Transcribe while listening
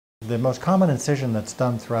the most common incision that's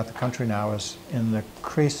done throughout the country now is in the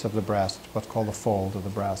crease of the breast, what's called the fold of the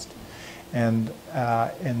breast. And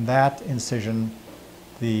in that incision,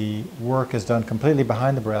 the work is done completely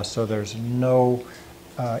behind the breast, so there's no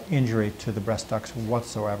injury to the breast ducts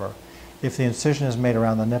whatsoever. If the incision is made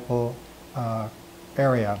around the nipple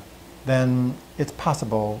area, then it's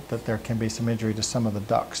possible that there can be some injury to some of the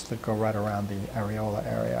ducts that go right around the areola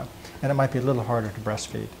area. And it might be a little harder to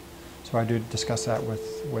breastfeed. So I do discuss that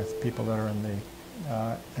with people that are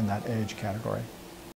in that age category.